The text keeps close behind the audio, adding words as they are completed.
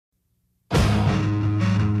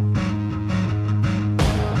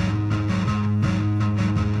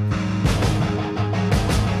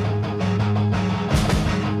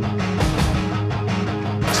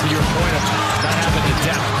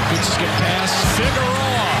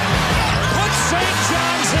Figueroa puts St.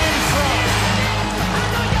 John's in front.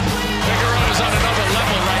 Figueroa's on another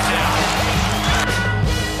level right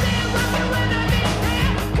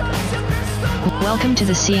now. Welcome to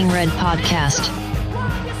the Seeing Red podcast.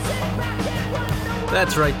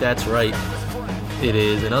 That's right. It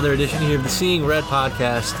is another edition here of the Seeing Red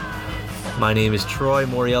podcast. My name is Troy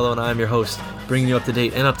Moriello, and I'm your host, bringing you up to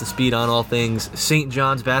date and up to speed on all things St.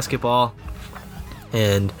 John's basketball.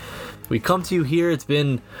 And we come to you here. It's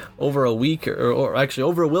been over a week, or actually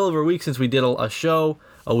over a week since we did a show.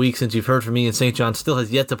 A week since you've heard from me, and St. John's still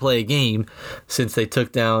has yet to play a game since they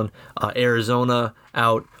took down Arizona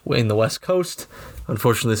out in the West Coast.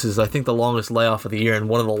 Unfortunately, this is, I think, the longest layoff of the year and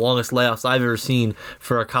one of the longest layoffs I've ever seen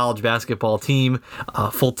for a college basketball team.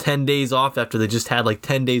 Full 10 days off after they just had like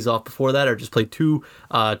 10 days off before that, or just played two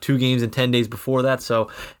games in 10 days before that. So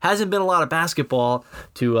hasn't been a lot of basketball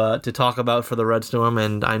to talk about for the Red Storm.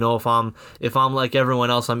 And I know if I'm like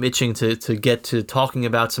everyone else, I'm itching to get to talking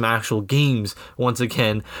about some actual games once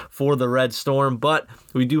again for the Red Storm. But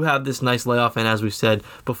we do have this nice layoff, and as we said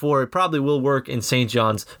before, it probably will work in St.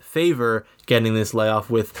 John's favor getting this layoff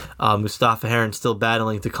with Mustafa Heron still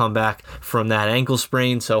battling to come back from that ankle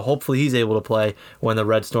sprain. So hopefully he's able to play when the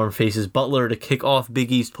Red Storm faces Butler to kick off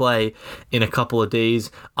Big East play in a couple of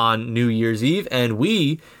days on New Year's Eve. And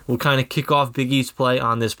we will kind of kick off Big East play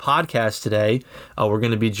on this podcast today. We're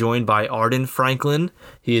going to be joined by Arden Franklyn.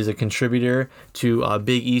 He is a contributor to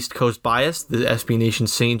Big East Coast Bias, the SB Nation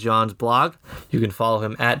St. John's blog. You can follow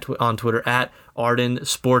him on Twitter at Arden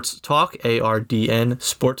Sports Talk, ARDN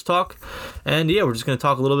Sports Talk. And yeah, we're just going to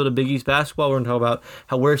talk a little bit of Big East basketball. We're going to talk about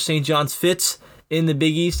where St. John's fits in the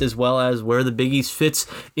Big East, as well as where the Big East fits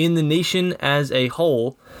in the nation as a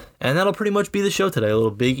whole. And that'll pretty much be the show today. A little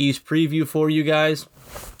Big East preview for you guys.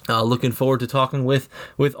 Looking forward to talking with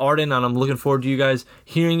Arden, and I'm looking forward to you guys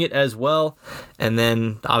hearing it as well. And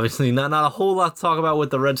then obviously not a whole lot to talk about with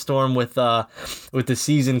the Red Storm, with the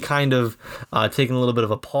season kind of taking a little bit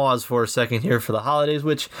of a pause for a second here for the holidays,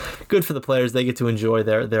 which good for the players. They get to enjoy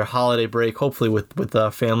their holiday break, hopefully with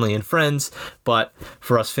family and friends. But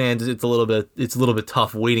for us fans, it's a little bit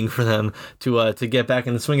tough waiting for them to get back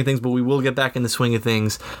in the swing of things. But we will get back in the swing of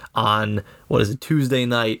things on Tuesday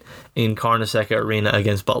night in Carnesecca Arena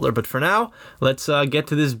against Butler. But for now, let's get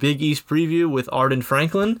to this Big East preview with Arden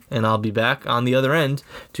Franklyn, and I'll be back on the other end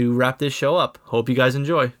to wrap this show up. Hope you guys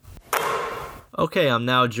enjoy. Okay, I'm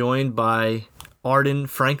now joined by Arden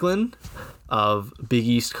Franklyn of Big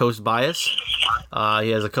East Coast Bias. He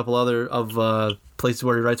has a couple other of places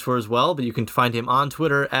where he writes for as well, but you can find him on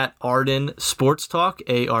Twitter at Arden Sports Talk,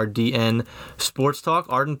 ARDN Sports Talk.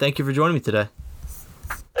 Arden, thank you for joining me today.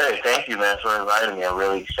 Hey, thank you, man, for inviting me. I'm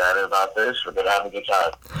really excited about this. We're going to have a good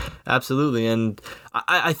time. Absolutely. And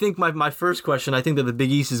I think my first question, I think that the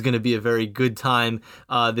Big East is going to be a very good time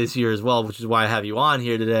this year as well, which is why I have you on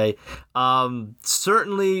here today.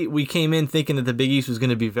 Certainly, we came in thinking that the Big East was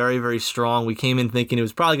going to be very, very strong. We came in thinking it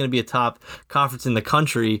was probably going to be a top conference in the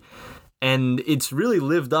country. And it's really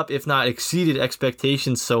lived up, if not exceeded,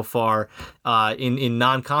 expectations so far in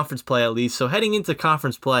non-conference play, at least. So heading into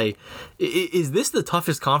conference play, is this the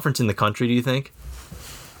toughest conference in the country, do you think?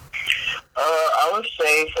 I would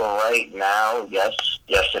say for right now, yes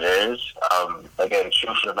it is. Again, the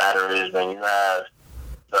truth of the matter is when you have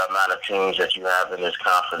the amount of teams that you have in this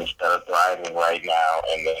conference that are thriving right now,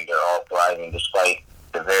 and then they're all thriving despite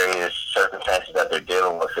the various circumstances that they're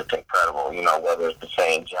dealing with, it's incredible. You know, whether it's the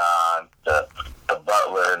St. John, the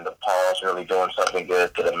Butler, and the Paul's really doing something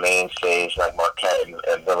good, to the mainstays like Marquette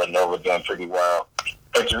and Villanova doing pretty well.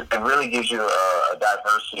 It really gives you a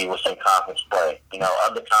diversity within conference play. You know,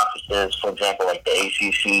 other conferences, for example, like the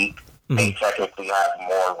ACC, they technically have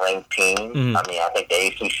more ranked teams. I mean, I think the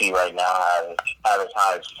ACC right now has as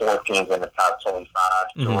high as 4 teams in the top 25.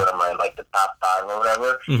 2 of them are in like the top 5 or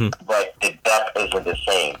whatever. But the depth isn't the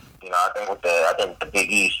same. You know, I think with the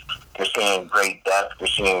Big East, you're seeing great depth, you're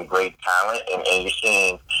seeing great talent, and you're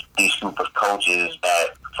seeing these group of coaches that,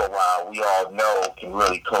 for a while, we all know can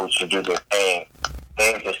really coach and do their thing.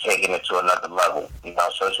 They're just taking it to another level. You know,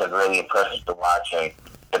 so it's been really impressive to watch, and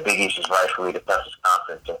the Big East is rightfully the toughest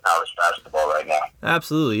conference in college basketball right now.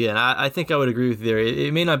 Absolutely, yeah. And I think I would agree with you there.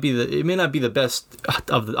 It may not be the best at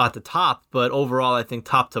the top, but overall, I think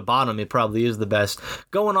top to bottom, it probably is the best.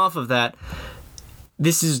 Going off of that,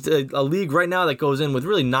 this is a league right now that goes in with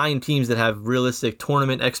really 9 teams that have realistic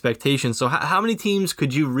tournament expectations. So how many teams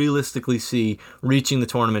could you realistically see reaching the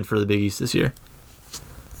tournament for the Big East this year?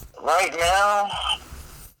 Right now,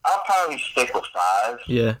 I'll probably stick with 5.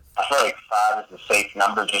 Yeah. I feel like 5 is a safe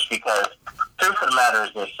number just because truth of the matter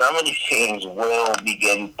is that some of these teams will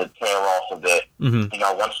begin to tail off a bit. Mm-hmm. You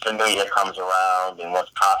know, once the new year comes around and once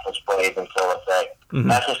conference play is in full effect, Mm-hmm.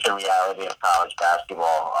 that's just the reality of college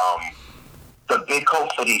basketball. The big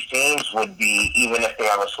hope for these teams would be, even if they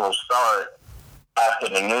have a slow start after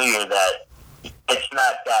the new year, that it's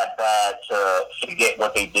not that bad to forget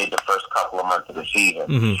what they did the first couple of months of the season.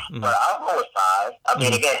 Mm-hmm. But I'll go with 5. I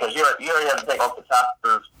mean, again, because you already have to think off the top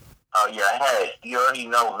of your head. You already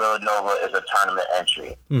know Villanova is a tournament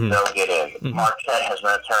entry. Mm-hmm. They'll get in. Mm-hmm. Marquette has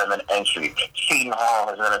been a tournament entry. Seton Hall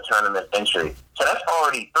has been a tournament entry. So that's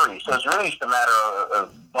already 3. So it's really just a matter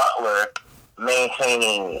of Butler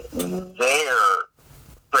maintaining their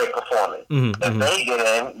great performance. Mm-hmm. If they get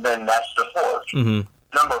in, then that's the 4th. Mm-hmm.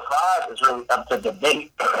 Number 5 is really up to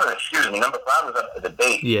debate. Excuse me. Number 5 is up to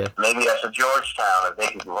debate. Yeah. Maybe that's a Georgetown if they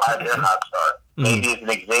can ride their hot start. Mm-hmm. Maybe it's an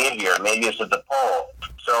Xavier. Maybe it's a DePaul.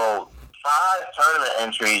 So 5 tournament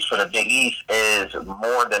entries for the Big East is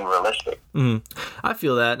more than realistic. I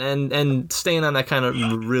feel that, and staying on that kind of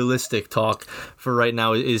realistic talk for right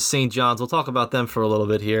now is St. John's. We'll talk about them for a little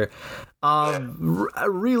bit here.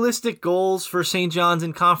 Realistic goals for St. John's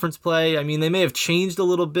in conference play. I mean, they may have changed a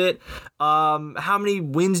little bit. How many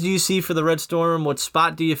wins do you see for the Red Storm? What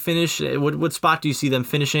spot do you finish? What spot do you see them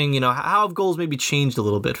finishing? You know, how have goals maybe changed a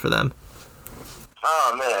little bit for them?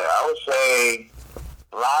 Oh man, I would say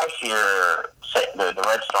last year the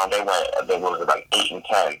Red Storm they was like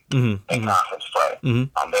 8-10 in conference play.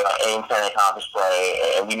 Mm-hmm. They were 8-10 in conference play,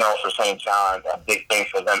 and we know for St. John's a big thing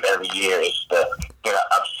for them every year is to get an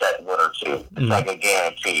upset win or two. It's like a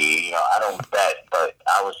guarantee. You know, I don't bet, but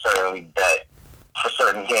I would certainly bet for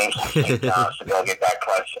certain games for St. John's to go get that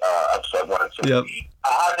clutch upset win or two. Yep.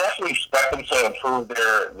 I definitely expect them to improve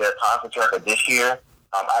their conference record this year.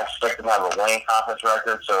 I expect them to have a winning conference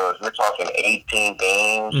record, so if we're talking 18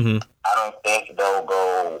 games, I don't think they'll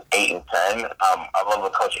go 8-10. I love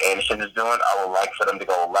what Coach Anderson is doing. I would like for them to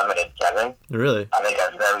go 11-7. Really? I think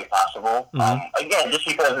that's very possible. Again, just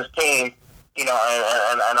because this team, you know,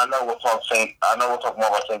 and I know we'll talk more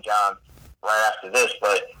about St. John's right after this,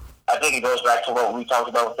 but I think it goes back to what we talked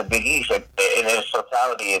about with the Big East in its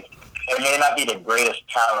totality. It may not be the greatest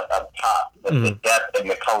talent up top, but the depth and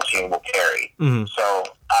the coaching will carry. So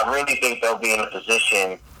I really think they'll be in a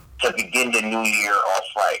position to begin the new year off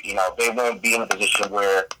right. You know, they won't be in a position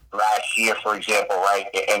where last year, for example, right,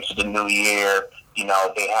 they entered the new year, you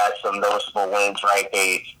know, they had some noticeable wins, right?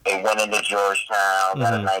 They went into Georgetown,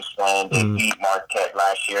 got a nice win. They beat Marquette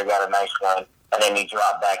last year, got a nice win. And then they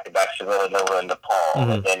dropped back to Villanova and DePaul.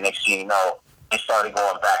 And then next thing you know, they started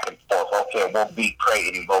going back and forth. Okay, we'll beat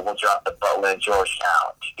Creighton, but we'll drop the Butler and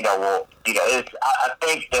Georgetown. I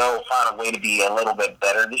think they'll find a way to be a little bit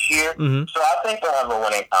better this year. So I think they'll have a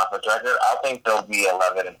winning conference record. I think they'll be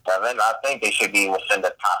 11-7. I think they should be within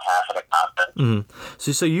the top half of the conference.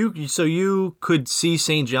 So you could see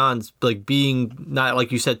St. John's like being not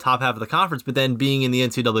like you said top half of the conference, but then being in the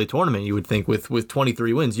NCAA tournament. You would think with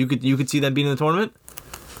 23 wins, you could see them being in the tournament.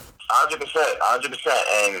 100%,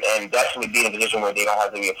 and definitely be in a position where they don't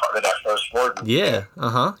have to be a part of that first four. Yeah,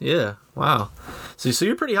 yeah, wow. So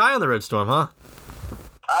you're pretty high on the Red Storm, huh?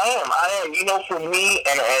 I am. You know, for me,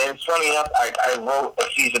 and it's funny enough, I wrote a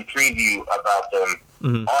season preview about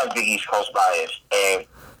them on Big East Coast Bias, and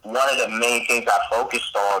one of the main things I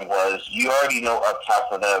focused on was you already know up top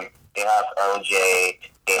for them, they have LJ,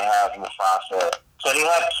 they have Mufasa. So they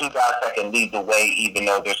have 2 guys that can lead the way, even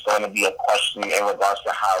though there's going to be a question in regards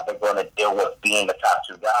to how they're going to deal with being the top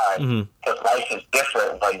 2 guys. Because life is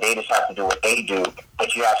different, but they just have to do what they do.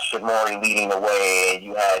 But you have Shamori leading the way, and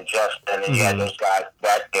you had Justin, and you had those guys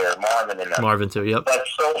back there, Marvin and them. Marvin too, yep. But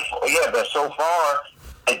so far,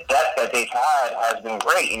 the depth that they've had has been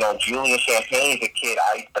great. You know, Julian Champagne's a kid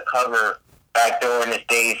I used to cover back during his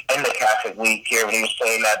days in the Catholic League here when he was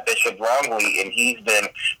playing at Bishop Longley, and he's been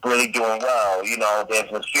really doing well. You know,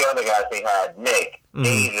 there's a few other guys they had, Nick,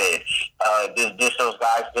 David, just those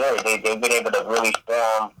guys there. They've been able to really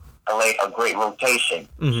form a great rotation.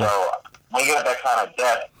 So when you have that kind of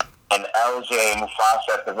depth, and LJ and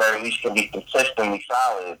Mufasa at the very least can be consistently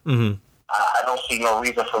solid, I don't see no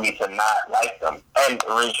reason for me to not like them. And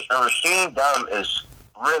Rasheed Dunn is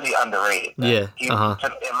really underrated. Man. In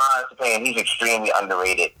my opinion, he's extremely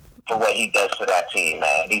underrated for what he does for that team,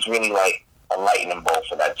 man. He's really like a lightning bolt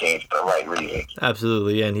for that team for the right reasons.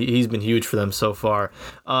 Absolutely, and he's been huge for them so far.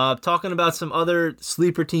 Talking about some other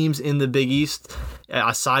sleeper teams in the Big East,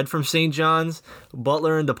 aside from St. John's,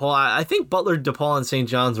 Butler and DePaul. I think Butler, DePaul, and St.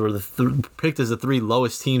 John's were picked as the three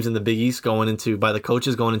lowest teams in the Big East by the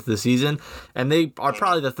coaches going into the season, and they are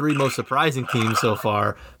probably the three most surprising teams so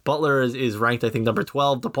far. Butler is ranked, I think, number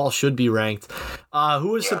 12. DePaul should be ranked.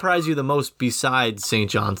 Who has surprised you the most besides St.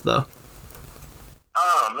 John's, though?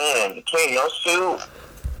 Oh, man, between those two,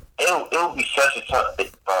 it would be such a tough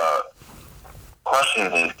question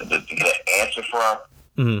to get an answer from.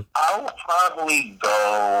 Mm-hmm. I would probably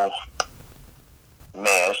go...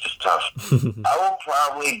 Man, it's just tough. I would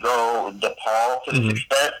probably go DePaul to this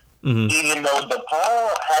extent, even though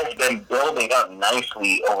DePaul has been building up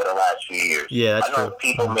nicely over the last few years. Yeah, that's I know true.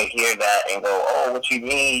 people may hear that and go, oh, what you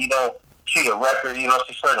mean? You don't see the record, you don't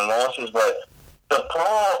see certain losses, but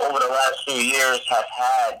DePaul over the last few years has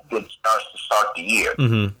had good starts to start the year.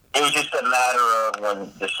 Mm-hmm. It was just a matter of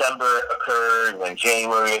when December occurred, when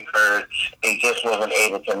January occurred, they just wasn't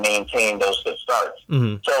able to maintain those good starts.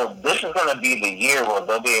 Mm-hmm. So this is going to be the year where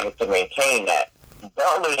they'll be able to maintain that.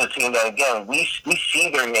 Butler's a team that, again, we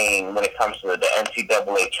see their name when it comes to the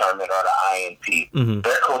NCAA tournament or the INP. Mm-hmm.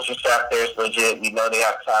 Their coaching staff there is legit. We know they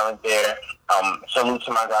have talent there. Salute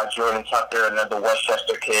to my guy Jordan Tucker, another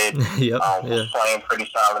Westchester kid. Who's playing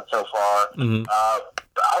pretty solid so far. Mm-hmm.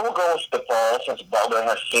 I will go with DePaul since Butler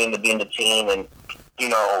has seemed to be in the team, and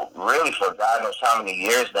really for God knows how many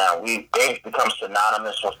years now, they've become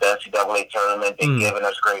synonymous with the NCAA tournament. They've given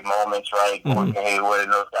us great moments, right? Gordon Hayward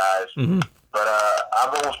and those guys. Mm-hmm. But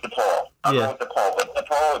I'll go with DePaul. I'll go with DePaul. But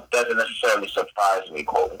DePaul doesn't necessarily surprise me,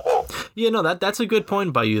 quote unquote. Yeah, no, that's a good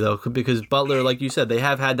point by you, though, because Butler, like you said, they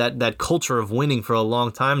have had that culture of winning for a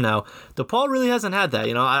long time now. DePaul really hasn't had that.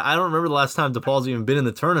 I don't remember the last time DePaul's even been in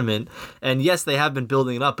the tournament. And yes, they have been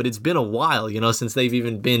building it up, but it's been a while, since they've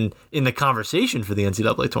even been in the conversation for the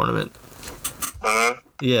NCAA tournament. Mm-hmm.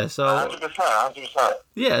 Yeah, so 100%.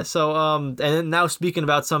 Yeah, so and then now speaking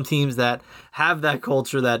about some teams that have that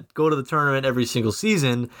culture that go to the tournament every single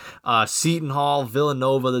season, Seton Hall,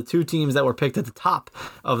 Villanova, the two teams that were picked at the top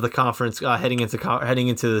of the conference heading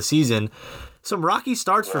into the season. Some rocky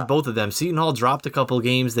starts for both of them. Seton Hall dropped a couple of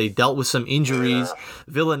games. They dealt with some injuries.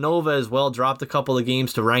 Villanova as well dropped a couple of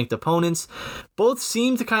games to ranked opponents. Both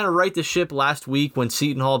seemed to kind of right the ship last week when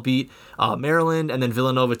Seton Hall beat Maryland, and then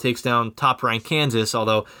Villanova takes down top-ranked Kansas,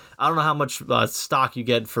 although I don't know how much stock you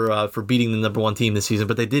get for beating the number one team this season,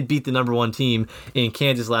 but they did beat the number one team in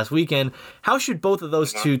Kansas last weekend. How should both of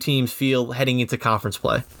those two teams feel heading into conference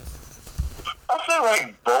play? I feel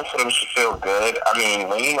like both of them should feel good. I mean,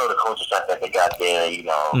 when you know the coaching staff that they got there,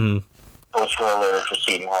 Coach Willer for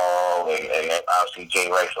Seton Hall and obviously Jay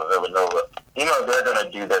Wright for Villanova, they're going to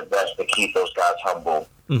do their best to keep those guys humble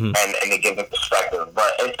and to give them perspective.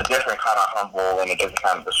 But it's a different kind of humble and a different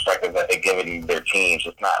kind of perspective that they're giving their teams.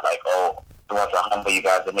 It's not like, we want to humble you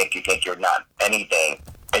guys and make you think you're not anything.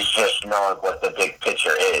 It's just knowing what the big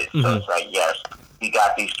picture is. So it's like, yes, we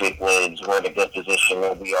got these big wins. We're in a good position.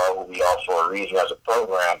 And we are for a reason as a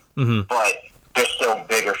program. But there's still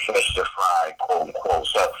bigger fish to fry, quote unquote.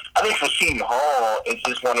 So I think for Seton Hall, it's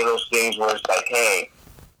just one of those things where it's like, hey,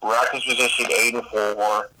 we're at this position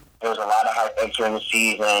 8-4. There was a lot of hype entering the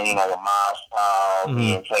season, with Miles Powell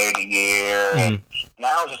being Player of the Year. And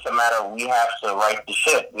now it's just a matter of we have to right the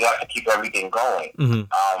ship. We have to keep everything going.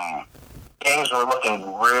 Things were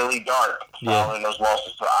looking really dark following those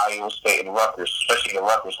losses to Iowa State and Rutgers, especially the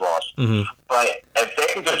Rutgers loss. But if they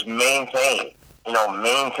can just maintain, they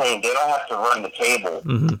don't have to run the table.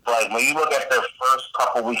 But when you look at their first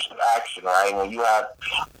couple weeks of action, right, when you have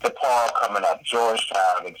DePaul coming up,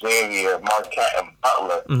 Georgetown, Xavier, Marquette, and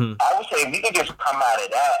Butler, I would say if you can just come out of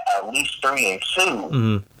that at least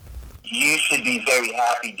 3-2, you should be very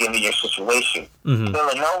happy given your situation.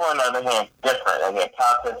 Villanova, on the other hand, different. Again,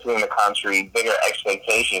 top 10 team in the country, bigger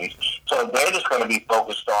expectations. So they're just going to be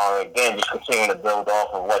focused on, again, just continuing to build off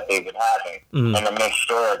of what they've been having and to make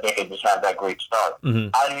sure that they can just have that great start.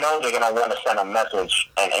 I know they're going to want to send a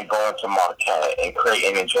message and go into Marquette and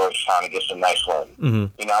Creighton and Georgetown to get some nice wins. So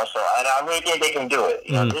and I really think they can do it.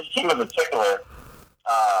 This team in particular,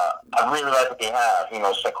 I really like what they have.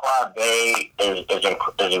 Saquon Bay is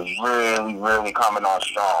really, really coming on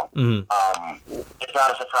strong. It's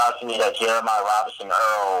not a surprise to me that Jeremiah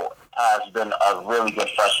Robinson-Earl has been a really good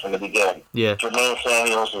freshman to begin. Jermaine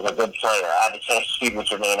Samuels is a good player. I had the chance to speak with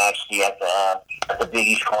Jermaine actually at the Big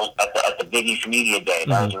East at the Big East Media Day.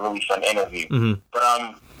 That was a really fun interview.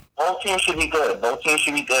 But both teams should be good. Both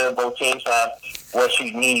teams have what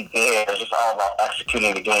you need there. It's just all about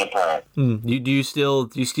executing the game plan. Do you still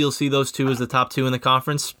see those two as the top two in the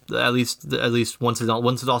conference? At least once it's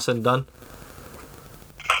all said and done.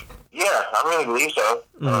 Yeah, I really believe so.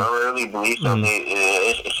 I really believe so.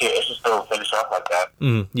 It should still finish off like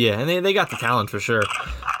that. Yeah, and they got the talent for sure.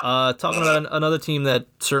 Talking about another team that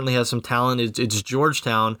certainly has some talent, it's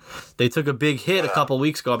Georgetown. They took a big hit a couple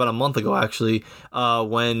weeks ago, about a month ago actually,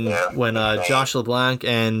 when Josh LeBlanc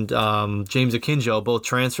and James Akinjo both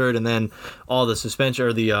transferred, and then all the suspension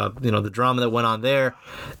or the drama that went on there.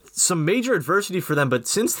 Some major adversity for them, but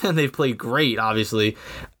since then they've played great, obviously.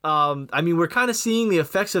 We're kind of seeing the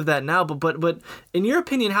effects of that now, but in your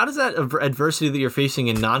opinion, how does that adversity that you're facing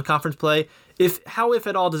in non-conference play, if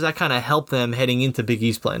at all, does that kind of help them heading into Big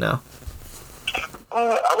East play now?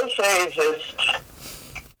 I would say it's just,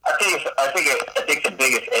 I think the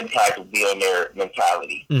biggest impact would be on their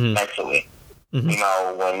mentality, mentally. You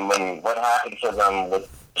know, when what happened to them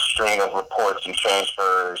with the string of reports and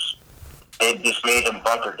transfers, it just made them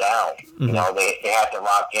bunker down. You know, they had to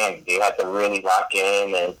lock in. They had to really lock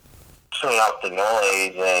in and tune out the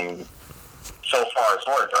noise. And so far it's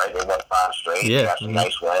worked, right? They won 5 straight. They got some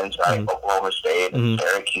nice wins, right? Oklahoma State and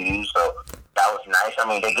Syracuse. So that was nice. I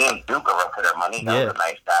mean, they gave Duke a run for their money. That was a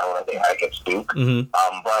nice battle that they had against Duke.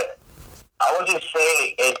 But I would just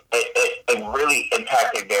say it really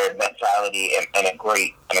impacted their mentality in a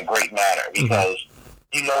great manner, because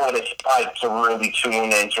you know what it's like to really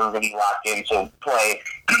tune in, to really lock in, to play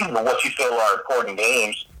what you feel are important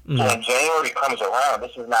games. So when January comes around,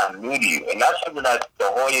 this is not new to you. And that's something that the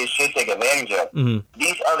Hoyas should take advantage of.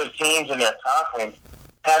 These other teams in their conference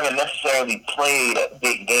haven't necessarily played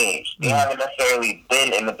big games. They haven't necessarily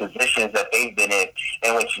been in the positions that they've been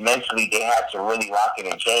in which mentally they had to really lock in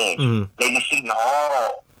and change. Maybe Seton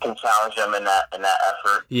Hall can challenge them in that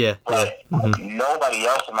effort. But nobody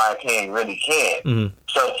else, in my opinion, really can.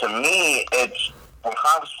 So to me, it's when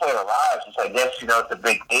conference play arrives, it's like, yes, you know, it's a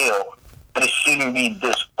big deal, but it shouldn't be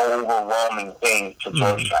this overwhelming thing to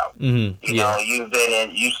Georgetown. You know,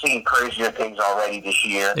 you've seen crazier things already this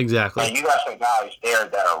year. Exactly. And you got some guys there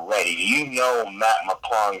that are ready. You know Matt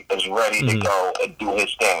McClung is ready to go and do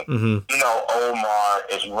his thing. You know Omar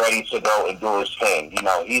is ready to go and do his thing. You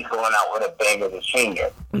know, he's going out with a bang as a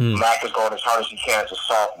senior. Mac is going as hard as he can as a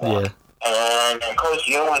sophomore. And Coach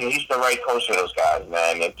Ewing, he's the right coach for those guys,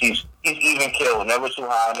 man. And he's even killed, never too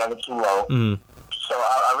high, never too low. So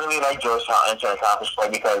I really like Georgetown entering conference play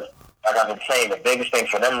because, like I've been saying, the biggest thing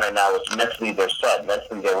for them right now is mentally they're set.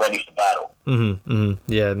 Mentally they're ready for battle.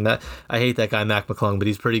 Yeah, I hate that guy Mac McClung, but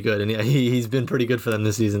he's pretty good, and he's been pretty good for them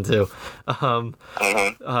this season too.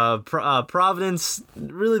 Providence,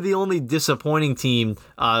 really the only disappointing team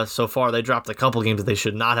so far. They dropped a couple games that they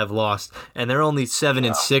should not have lost, and they're only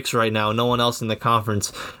 7-6 right now. No one else in the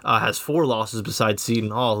conference has 4 losses besides Seton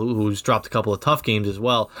Hall, who's dropped a couple of tough games as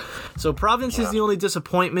well. So Providence is the only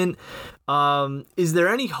disappointment. Is there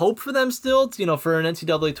any hope for them still, for an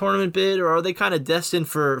NCAA tournament bid, or are they kind of destined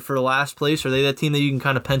for last place? Are they that team that you can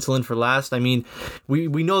kind of pencil in for last? I mean, we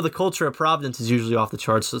know the culture of Providence is usually off the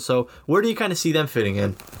charts, so where do you kind of see them fitting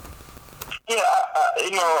in? Yeah,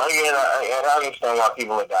 I understand why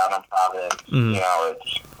people are down on Providence. You know,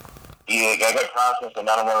 I get Providence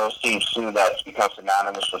another one of those teams too that's become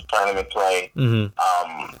synonymous with tournament play.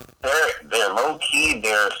 They're low key,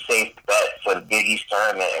 they're a safe bet for the Big East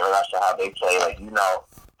tournament in regards to how they play. Like,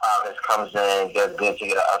 Providence comes in, they're good to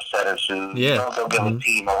get an upset or two. They'll give a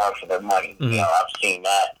team a run for their money. I've seen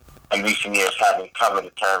that in recent years, having covered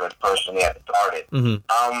the tournament personally at the Arden.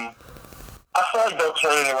 I feel like they'll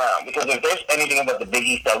turn it around, because if there's anything about the Big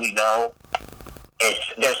East that we know,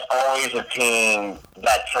 there's always a team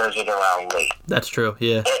that turns it around late. That's true,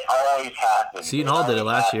 yeah. It always happens. Seton Hall did it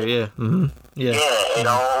last year, yeah. Yeah, it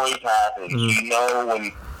always happens. You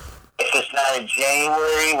know, if it's not in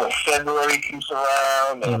January, when February comes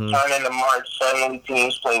around, and turn into March, suddenly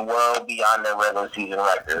teams play well beyond their regular season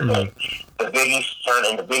record. And the Big East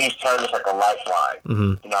turn is like a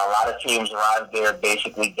lifeline. A lot of teams arrive there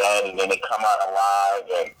basically dead, and then they come out alive,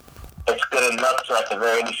 and it's good enough to at the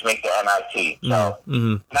very least make the NIT. So,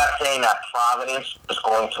 not saying that Providence is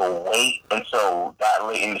going to wait until that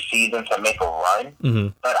late in the season to make a run,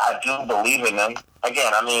 but I do believe in them.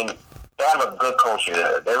 Again, I mean, they have a good culture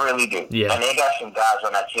there. They really do. Yeah. And they got some guys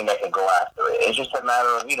on that team that can go after it. It's just a matter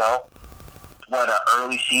of, what an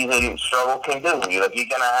early season struggle can do. You're going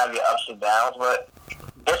to have your ups and downs, but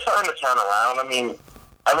they're starting to turn around. I mean,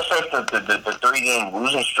 ever since the 3-game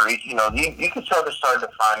losing streak, you can tell they're starting to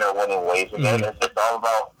find their winning ways again. It's just all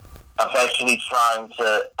about eventually trying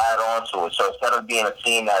to add on to it. So instead of being a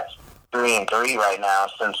team that's 3-3 right now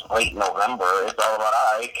since late November, it's all about,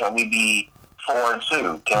 all right, can we be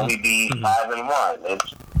 4-2? Can we be 5-1?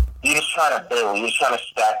 You're just trying to build. You're just trying to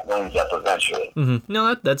stack wins up eventually. Mm-hmm.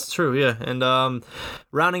 No, that's true, yeah. And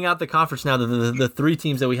rounding out the conference now, the three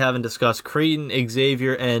teams that we haven't discussed, Creighton,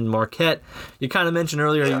 Xavier, and Marquette. You kind of mentioned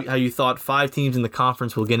earlier how you thought 5 teams in the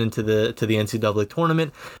conference will get into the NCAA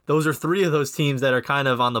tournament. Those are 3 of those teams that are kind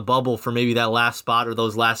of on the bubble for maybe that last spot or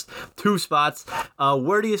those last 2 spots.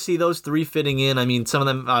 Where do you see those 3 fitting in? I mean, some of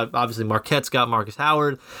them, obviously Marquette's got Marcus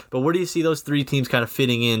Howard, but where do you see those 3 teams kind of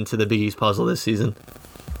fitting into the Big East puzzle this season?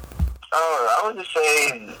 I would just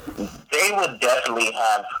say they would definitely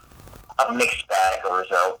have a mixed bag of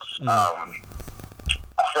results. I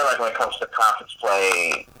feel like when it comes to conference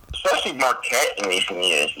play, especially Marquette in recent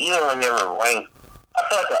years, even when they were ranked, I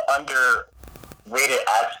feel like an underrated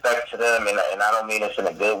aspect to them, and I don't mean this in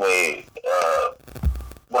a good way,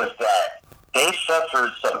 was that they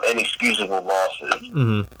suffered some inexcusable losses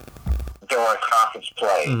during conference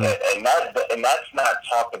play, and that's not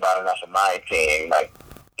talked about enough in my opinion. Like,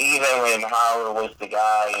 even when Howard was the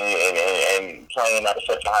guy and playing at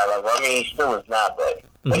such a high level, I mean, he still is not,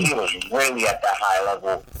 but he was really at that high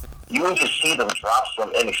level. You would just see them drop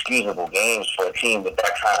some inexcusable games for a team with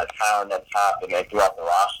that kind of talent at top and then throughout the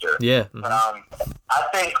roster. Yeah. But I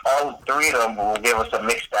think all 3 of them will give us a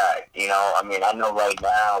mixed bag. You know, I mean, I know right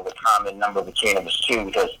now the common number between them is 2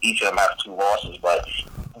 because each of them have 2 losses, but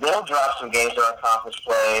they'll drop some games during conference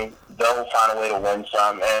play. They'll find a way to win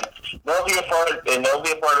some, and they'll be a part of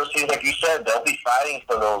those teams, like you said. They'll be fighting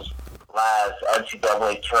for those last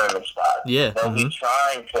NCAA tournament spots. Yeah, they'll be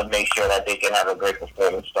trying to make sure that they can have a great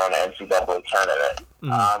performance during the NCAA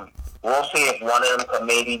tournament. We'll see if one of them could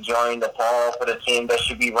maybe join the poll for the team that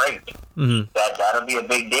should be ranked. That'll be a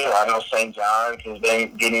big deal. I know St. John's has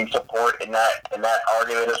been getting support in that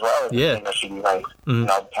argument as well. Yeah, that should be ranked. You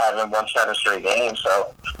know, having won 7 straight games,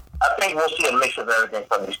 so I think we'll see a mix of everything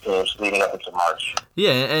from these teams leading up into March.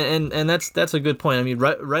 Yeah, and that's a good point. I mean,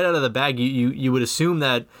 right out of the bag, you would assume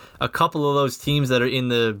that a couple of those teams that are in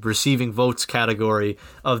the receiving votes category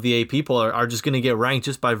of the AP poll are just going to get ranked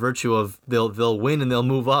just by virtue of they'll win and they'll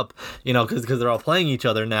move up, you know, because they're all playing each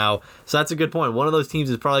other now. So that's a good point. One of those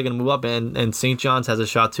teams is probably going to move up, and St. John's has a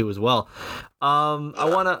shot too as well. I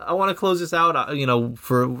wanna close this out. You know,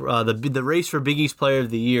 for the race for Big East Player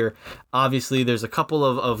of the Year. Obviously, there's a couple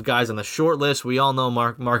of guys on the short list. We all know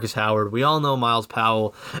Marcus Howard. We all know Miles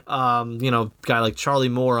Powell. You know, guy like Charlie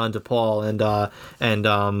Moore on DePaul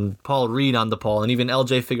and Paul Reed on DePaul, and even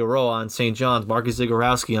LJ Figueroa on St. John's. Marcus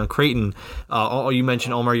Zagorowski on Creighton. You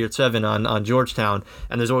mentioned Omar Yurtseven on Georgetown,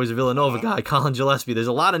 and there's always a Villanova guy, Colin Gillespie. There's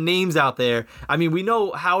a lot of names out there. I mean, we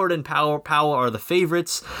know Howard and Powell are the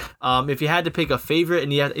favorites. If you had to pick a favorite,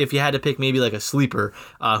 and if you had to pick maybe like a sleeper,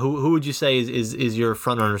 who would you say is your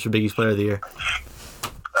front runners for Big East Player of the Year?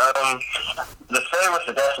 The favorites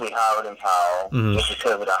are definitely Howard and Powell, just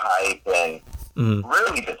because of the hype and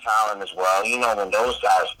really the talent as well. You know, when those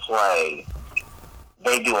guys play,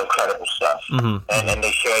 they do incredible stuff, and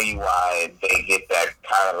they show you why they get that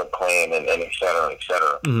kind of acclaim and et cetera, et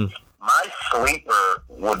cetera. My sleeper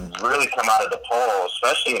would really come out of the poll,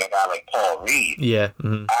 especially in a guy like Paul Reed. Yeah.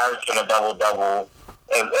 Averaging a double-double.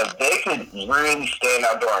 If they could really stand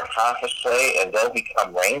out during conference play and they'll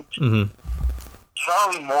become ranked,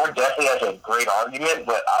 Charlie Moore definitely has a great argument,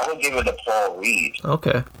 but I would give it to Paul Reed.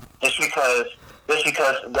 Okay. Just because,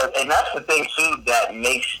 and that's the thing, too, that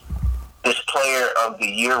makes this Player of the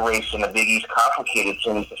Year race in the Big East complicated,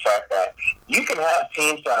 to me, is the fact that you can have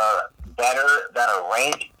teams that are better, that are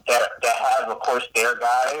ranked, that have, of course, their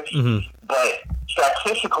guys, but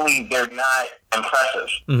statistically, they're not impressive.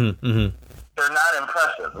 They're not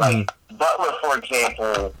impressive. Like, Butler, for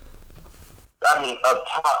example,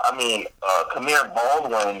 Kamir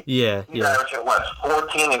Baldwin, he's averaging,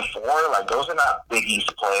 14 and 4? Like, those are not Big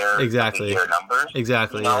East Player of the Year numbers.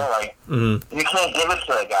 Exactly. You know, you can't give it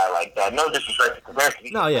to a guy like that. No disrespect to Kamir.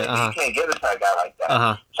 You can't give it to a guy like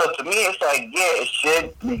that. So to me, it's like, it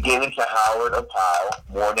should be given to Howard or Powell,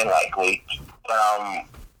 more than likely.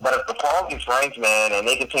 But if the Paul gets ranked, man, and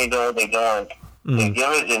they continue doing what they're doing,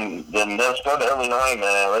 then let's go to Illinois,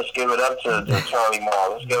 man. Let's give it up to Charlie Moore.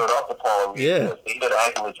 Let's give it up to Paul Reed. Yeah. He did an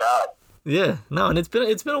excellent job. Yeah, no, and it's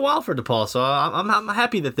been a while for DePaul, so I'm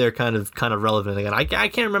happy that they're kind of relevant again. I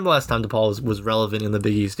can't remember last time DePaul was relevant in the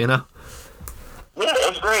Big East, you know? Yeah,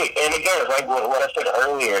 it's great. And again, it's like what I said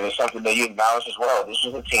earlier, and it's something that you acknowledge as well. This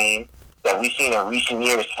is a team that we've seen in recent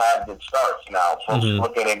years have good starts. Now, folks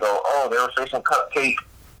look at it and go, oh, they were facing cupcake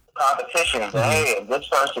competitions. Hey, a good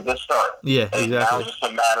start's a good start. Yeah, exactly. Now it's just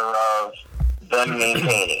a matter of them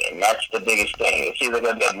maintaining it, and that's the biggest thing. It's either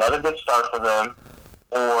going to be another good start for them,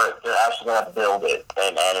 or they're actually going to build it.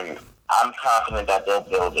 And I'm confident that they'll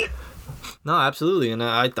build it. No, absolutely, and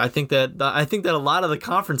I think that a lot of the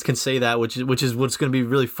conference can say that, which is what's going to be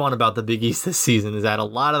really fun about the Big East this season, is that a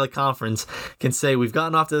lot of the conference can say we've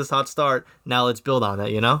gotten off to this hot start. Now let's build on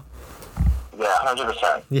that, you know? Yeah,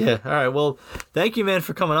 100%. Yeah. All right. Well, thank you, man,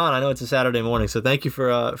 for coming on. I know it's a Saturday morning, so thank you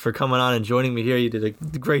for coming on and joining me here. You did a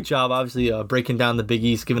great job, obviously, breaking down the Big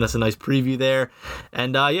East, giving us a nice preview there,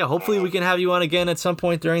 and hopefully we can have you on again at some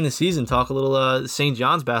point during the season. Talk a little St.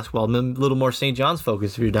 John's basketball, a little more St. John's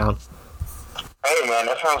focus if you're down. Hey, man,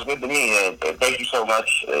 that sounds good to me. Thank you so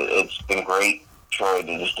much. It's been great, Troy,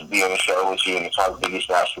 to be on the show with you and to talk Big East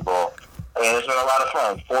basketball. I mean, it's been a lot of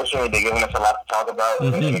fun. Fortunately, they're giving us a lot to talk about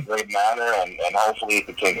in a great manner, and hopefully it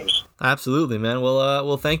continues. Absolutely, man.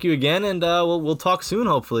 Well, thank you again, and we'll talk soon,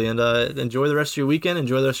 hopefully, and enjoy the rest of your weekend.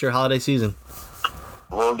 Enjoy the rest of your holiday season.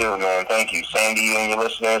 Will do, man. Thank you. Same to you and your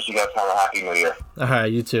listeners. You guys have a happy New Year. All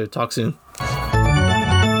right, you too. Talk soon.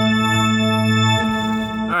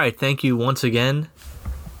 All right, thank you once again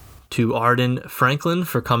to Arden Franklyn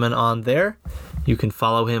for coming on there. You can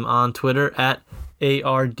follow him on Twitter at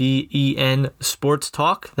ARDEN Sports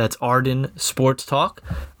Talk. That's Arden Sports Talk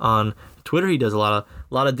on Twitter. He does a lot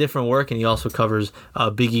of different work, and he also covers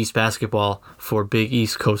Big East basketball for Big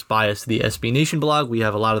East Coast Bias, the SB Nation blog. We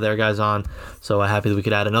have a lot of their guys on, so I'm happy that we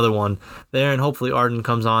could add another one there, and hopefully Arden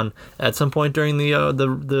comes on at some point during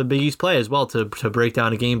the Big East play as well to break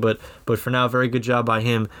down a game. But for now, very good job by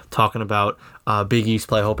him talking about Big East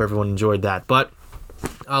play. I hope everyone enjoyed that. But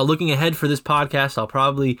looking ahead for this podcast, I'll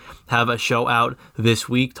probably have a show out this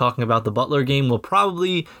week talking about the Butler game. We'll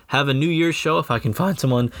probably have a New Year's show if I can find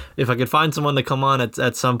someone. If I could find someone to come on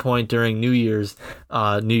at some point during New Year's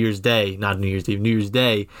Day, not New Year's Eve, New Year's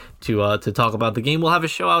Day to talk about the game. We'll have a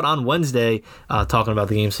show out on Wednesday talking about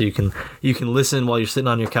the game, so you can listen while you're sitting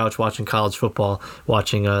on your couch watching college football,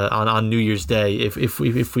 watching on New Year's Day. If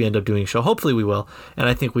we end up doing a show, hopefully we will, and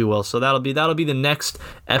I think we will. So that'll be the next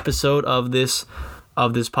episode of this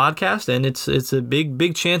podcast, and it's a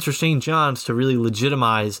big chance for St. John's to really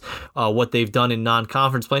legitimize what they've done in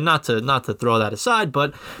non-conference play. Not to throw that aside,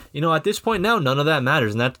 but at this point now, none of that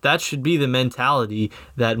matters, and that should be the mentality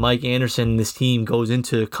that Mike Anderson and this team goes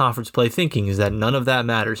into conference play thinking, is that none of that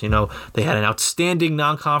matters. They had an outstanding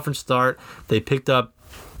non-conference start. They picked up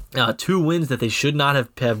 2 wins that they should not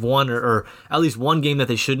have won, or at least one game that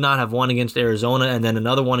they should not have won against Arizona, and then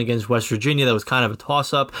another one against West Virginia that was kind of a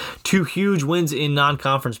toss-up. 2 huge wins in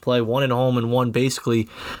non-conference play, one at home and one basically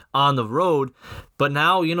on the road. But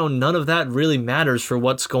now, none of that really matters for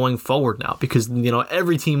what's going forward now, because,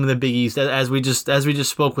 every team in the Big East, as we just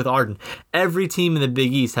spoke with Arden, every team in the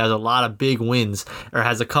Big East has a lot of big wins, or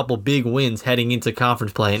has a couple big wins heading into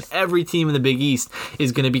conference play, and every team in the Big East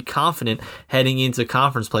is going to be confident heading into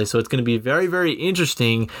conference play. So it's going to be very, very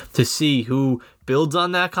interesting to see who builds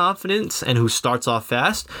on that confidence and who starts off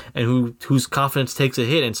fast, and whose confidence takes a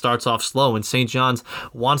hit and starts off slow. And St. John's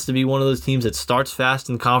wants to be one of those teams that starts fast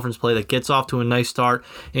in conference play, that gets off to a nice start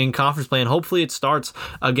in conference play, and hopefully it starts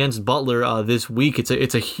against Butler this week.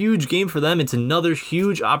 It's a huge game for them. It's another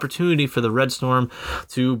huge opportunity for the Red Storm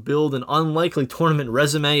to build an unlikely tournament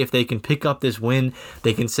resume. If they can pick up this win,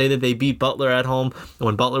 they can say that they beat Butler at home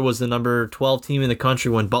when Butler was the number 12 team in the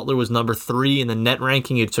country, when Butler was number 3 in the net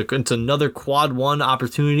ranking. It's another quad 1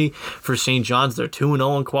 opportunity for St. John's. They're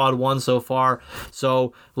 2-0 in quad 1 so far.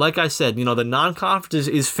 So, like I said, the non-conference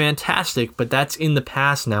is fantastic, but that's in the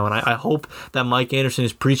past now, and I hope that Mike Anderson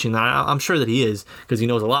is preaching that. I'm sure that he is, because he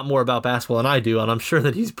knows a lot more about basketball than I do, and I'm sure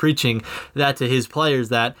that he's preaching that to his players,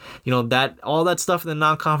 that that all that stuff in the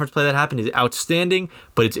non-conference play that happened is outstanding,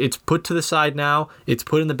 but it's put to the side now. It's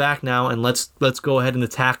put in the back now, and let's go ahead and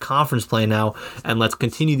attack conference play now, and let's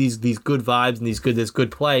continue these good vibes and this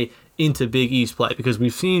good play into Big East play, because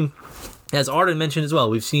we've seen, as Arden mentioned as well,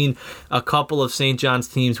 we've seen a couple of St. John's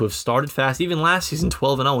teams who have started fast, even last season,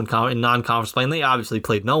 12-0 in non-conference play, and they obviously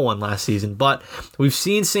played no one last season, but we've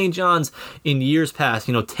seen St. John's in years past,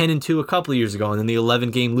 10-2 a couple of years ago, and then the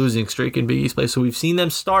 11-game losing streak in Big East play, so we've seen them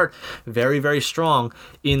start very, very strong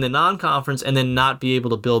in the non-conference and then not be able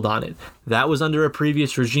to build on it. That was under a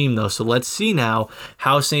previous regime, though, so let's see now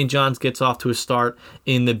how St. John's gets off to a start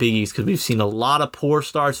in the Big East, because we've seen a lot of poor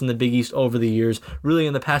starts in the Big East over the years, really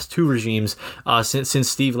in the past 2 regimes, since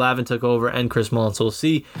Steve Lavin took over and Chris Mullin. So we'll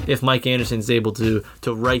see if Mike Anderson is able to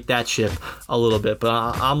right that ship a little bit. But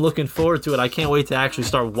I'm looking forward to it. I can't wait to actually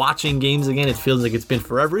start watching games again. It feels like it's been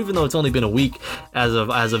forever, even though it's only been a week as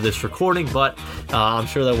of this recording. But I'm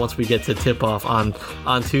sure that once we get to tip off on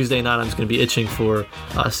Tuesday night, I'm just going to be itching for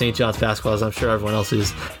St. John's basketball, as I'm sure everyone else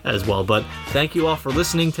is as well. But thank you all for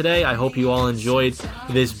listening today. I hope you all enjoyed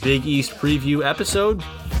this Big East preview episode,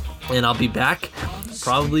 and I'll be back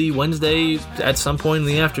probably Wednesday at some point in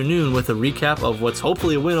the afternoon with a recap of what's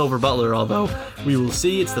hopefully a win over Butler, although we will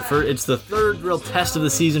see. It's the third real test of the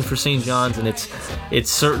season for St. John's, and it's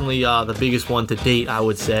certainly the biggest one to date, I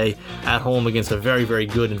would say, at home against a very, very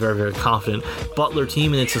good and very, very confident Butler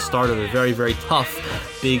team, and it's the start of a very, very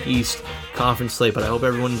tough Big East Conference slate. But I hope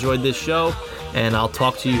everyone enjoyed this show, and I'll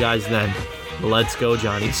talk to you guys then. Let's go,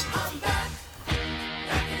 Johnnies.